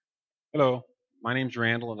Hello, my name's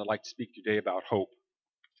Randall, and I'd like to speak today about hope.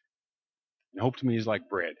 And hope to me is like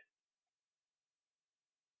bread.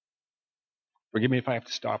 Forgive me if I have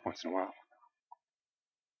to stop once in a while.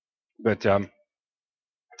 But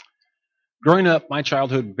growing up, my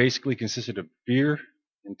childhood basically consisted of fear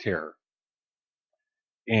and terror.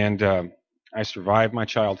 And I survived my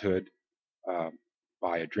childhood uh,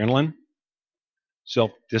 by adrenaline,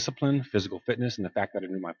 self-discipline, physical fitness, and the fact that I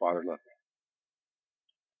knew my father loved me.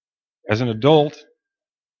 As an adult,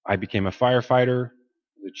 I became a firefighter,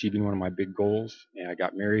 achieving one of my big goals, and I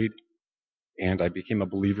got married, and I became a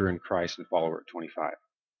believer in Christ and follower at 25.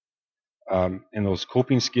 And those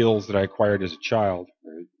coping skills that I acquired as a child,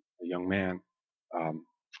 or a young man, um,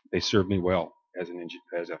 they served me well as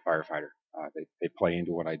a firefighter. They play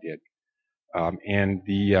into what I did. And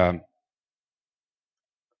the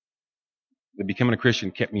becoming a Christian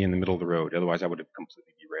kept me in the middle of the road. Otherwise, I would have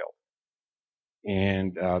completely derailed.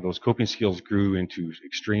 And those coping skills grew into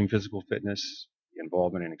extreme physical fitness,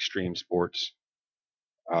 involvement in extreme sports,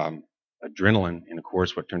 um, adrenaline, and of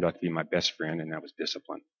course, what turned out to be my best friend, and that was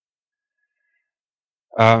discipline.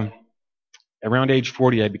 Um, Around age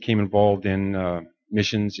 40, I became involved in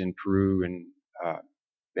missions in Peru and uh,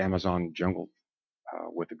 the Amazon jungle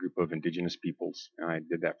with a group of indigenous peoples. And I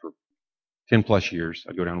did that for 10 plus years.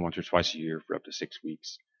 I'd go down once or twice a year for up to 6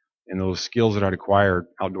 weeks. And those skills that I'd acquired,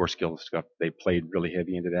 outdoor skills stuff, they played really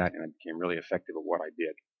heavy into that, and I became really effective at what I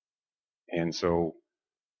did. And so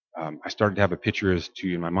I started to have a picture as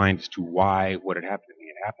to, in my mind, as to why what had happened to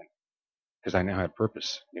me had happened, because I now had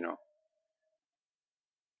purpose.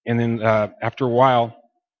 And then after a while,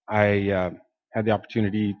 I had the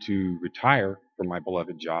opportunity to retire from my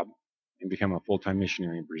beloved job and become a full-time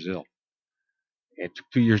missionary in Brazil. It took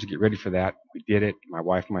 2 years to get ready for that. We did it, my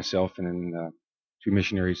wife, myself, and then two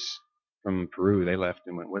missionaries from Peru. They left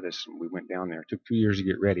and went with us, and we went down there. It took 2 years to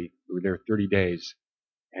get ready. We were there 30 days,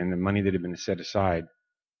 and the money that had been set aside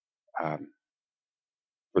um,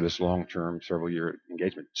 for this long-term, several-year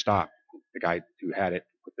engagement stopped. The guy who had it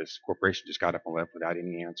with this corporation just got up and left without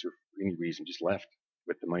any answer, for any reason, just left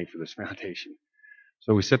with the money for this foundation.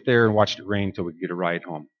 So we sat there and watched it rain until we could get a ride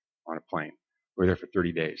home on a plane. We were there for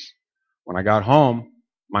 30 days. When I got home,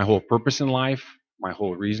 my whole purpose in life, my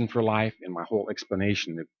whole reason for life, and my whole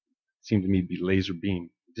explanation that seemed to me to be laser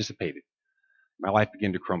beam dissipated. My life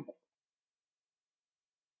began to crumble.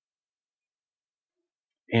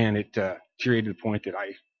 And it deteriorated to the point that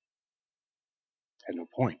I had no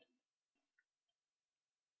point.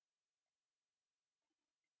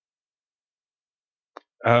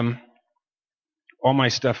 Um, all my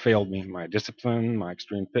stuff failed me. My discipline, my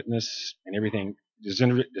extreme fitness, and everything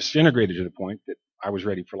disintegrated to the point that I was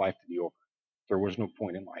ready for life to be over. There was no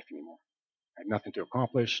point in life anymore. I had nothing to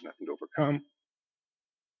accomplish, nothing to overcome.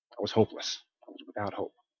 I was hopeless. I was without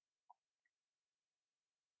hope.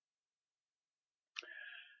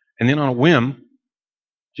 And then on a whim,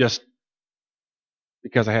 just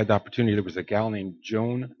because I had the opportunity, there was a gal named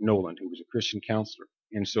Joan Nolan who was a Christian counselor.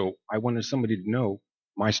 And so I wanted somebody to know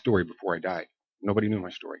my story before I died. Nobody knew my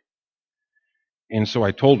story. And so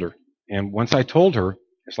I told her. And once I told her,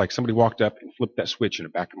 it's like somebody walked up and flipped that switch in the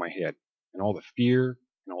back of my head. And all the fear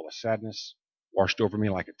and all the sadness washed over me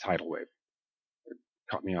like a tidal wave. It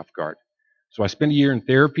caught me off guard. So I spent a year in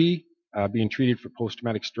therapy, being treated for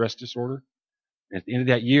post-traumatic stress disorder. And at the end of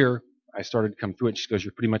that year, I started to come through it. She goes,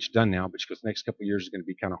 "You're pretty much done now," but she goes, "The next couple of years is going to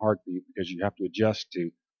be kind of hard for you because you have to adjust to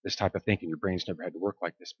this type of thinking. Your brain's never had to work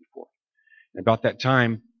like this before." And about that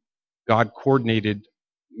time, God coordinated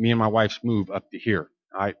me and my wife's move up to here.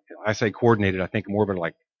 I say coordinated. I think more of it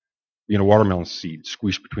like being a watermelon seed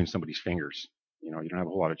squished between somebody's fingers. You don't have a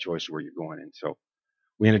whole lot of choice where you're going. And so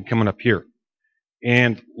we ended up coming up here.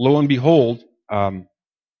 And lo and behold,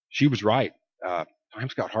 she was right.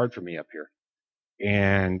 Times got hard for me up here.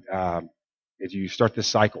 And as you start this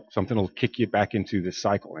cycle, something will kick you back into this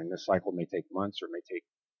cycle, and this cycle may take months or it may take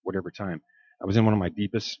whatever time. I was in one of my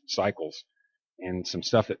deepest cycles, and some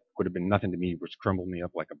stuff that would have been nothing to me was crumbled me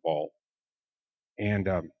up like a ball. And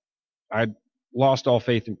I lost all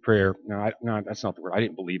faith in prayer. No, that's not the word. I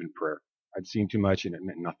didn't believe in prayer. I'd seen too much, and it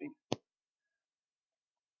meant nothing.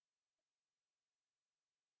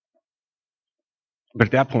 But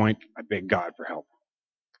at that point, I begged God for help.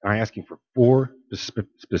 And I asked Him for four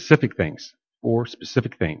specific things. Four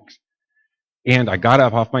specific things. And I got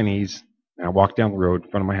up off my knees, and I walked down the road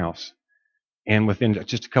in front of my house. And within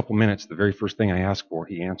just a couple minutes, the very first thing I asked for,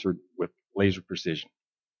 He answered with laser precision.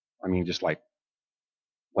 I mean, just like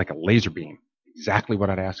a laser beam. Exactly what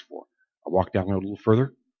I'd asked for. I walked down the road a little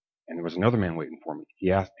further, and there was another man waiting for me.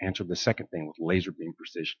 He answered the second thing with laser beam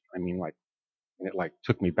precision. I mean, and it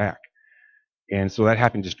took me back. And so that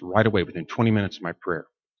happened just right away, within 20 minutes of my prayer.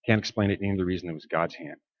 Can't explain it any other reason. It was God's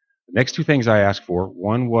hand. The next two things I asked for,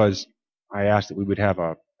 one was I asked that we would have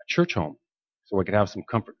a church home so I could have some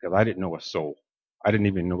comfort, because I didn't know a soul. I didn't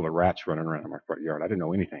even know the rats running around in my front yard. I didn't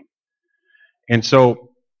know anything. And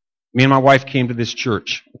so me and my wife came to this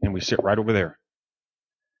church, and we sit right over there.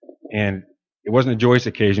 And it wasn't a joyous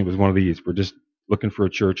occasion. It was one of these. We're just looking for a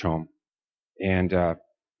church home. And that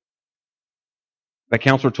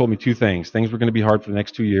counselor told me two things. Things were going to be hard for the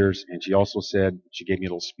next 2 years, and she also said, she gave me a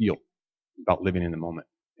little spiel about living in the moment.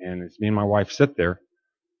 And as me and my wife sit there,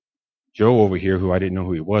 Joe over here, who I didn't know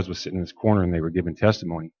who he was sitting in this corner, and they were giving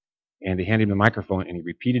testimony. And they handed him the microphone, and he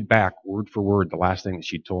repeated back, word for word, the last thing that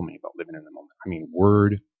she told me about living in the moment. I mean,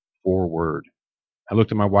 word for word. I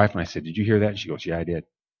looked at my wife, and I said, "Did you hear that?" And she goes, "Yeah, I did."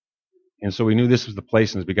 And so we knew this was the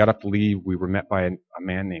place, and as we got up to leave, we were met by a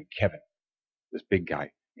man named Kevin, this big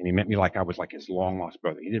guy. And he met me like I was like his long-lost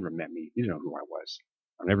brother. He never met me. He didn't know who I was.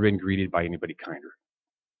 I've never been greeted by anybody kinder.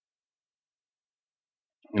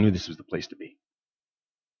 I knew this was the place to be.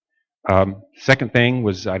 Second thing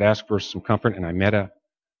was I'd asked for some comfort, and I met a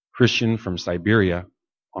Christian from Siberia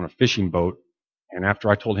on a fishing boat. And after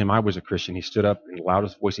I told him I was a Christian, he stood up in the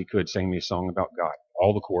loudest voice he could, sang me a song about God,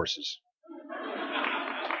 all the choruses.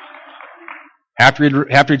 After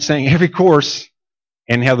he'd sang every chorus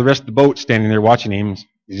and had the rest of the boat standing there watching him,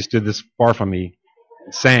 he just stood this far from me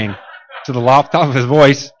and sang to the top of his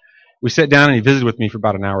voice. We sat down and he visited with me for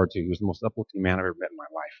about an hour or two. He was the most uplifting man I've ever met in my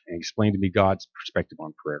life. And he explained to me God's perspective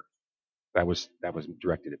on prayer. That was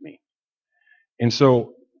directed at me. And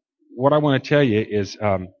so what I want to tell you is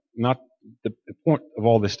not the point of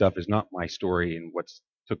all this stuff is not my story and what's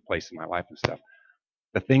took place in my life and stuff.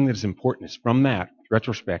 The thing that is important is from that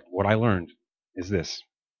retrospect, what I learned is this.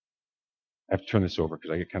 I have to turn this over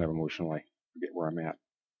because I get kind of emotional. I forget where I'm at.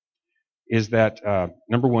 Is that,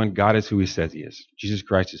 number one, God is who he says he is. Jesus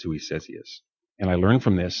Christ is who he says he is. And I learned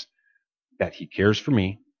from this that he cares for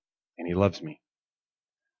me and he loves me.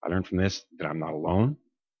 I learned from this that I'm not alone.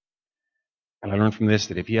 And I learned from this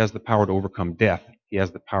that if he has the power to overcome death, he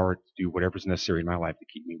has the power to do whatever's necessary in my life to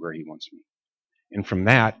keep me where he wants me. And from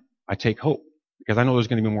that, I take hope, because I know there's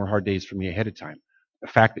going to be more hard days for me ahead of time. The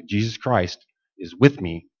fact that Jesus Christ is with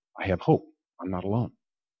me, I have hope. I'm not alone.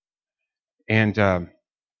 And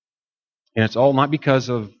it's all not because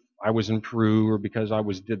of I was in Peru or because I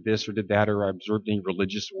did this or did that or I observed any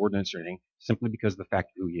religious ordinance or anything, simply because of the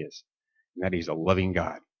fact of who he is. And that he's a loving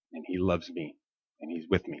God, and he loves me, and he's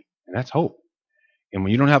with me. And that's hope. And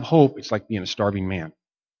when you don't have hope, it's like being a starving man.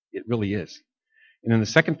 It really is. And then the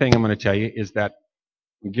second thing I'm going to tell you is that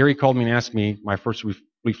when Gary called me and asked me, my first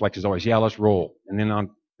reflex is always, yeah, let's roll. And then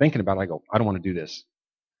I'm thinking about it, I go, I don't want to do this.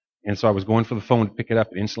 And so I was going for the phone to pick it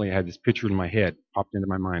up, and instantly I had this picture in my head, popped into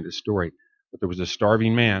my mind, this story. But there was a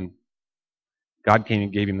starving man. God came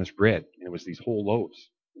and gave him this bread, and it was these whole loaves.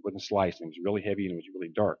 It wasn't sliced, and it was really heavy, and it was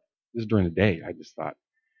really dark. This is during the day, I just thought.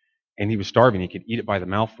 And he was starving. He could eat it by the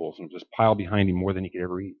mouthfuls, and it was just piled behind him more than he could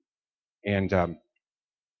ever eat. And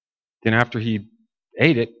then after he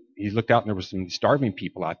ate it, he looked out, and there was some starving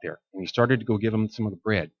people out there, and he started to go give them some of the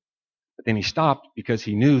bread. But then he stopped because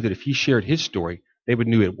he knew that if he shared his story, they would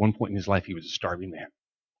know at one point in his life he was a starving man.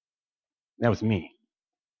 That was me.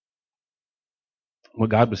 What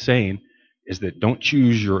God was saying is that don't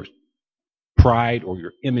choose your pride or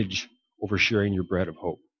your image over sharing your bread of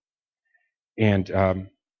hope. And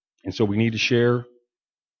so we need to share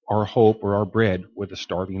our hope or our bread with a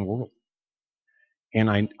starving world.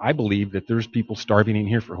 And I believe that there's people starving in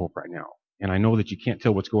here for hope right now. And I know that you can't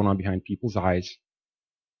tell what's going on behind people's eyes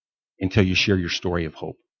until you share your story of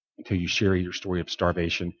hope, until you share your story of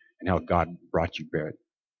starvation and how God brought you bread.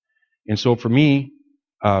 And so for me,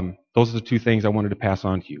 those are the two things I wanted to pass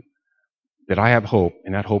on to you. That I have hope,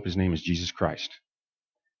 and that hope, his name is Jesus Christ.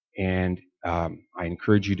 And I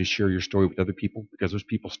encourage you to share your story with other people, because there's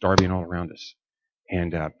people starving all around us.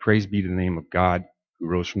 And praise be to the name of God who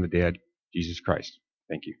rose from the dead, Jesus Christ.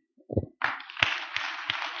 Thank you.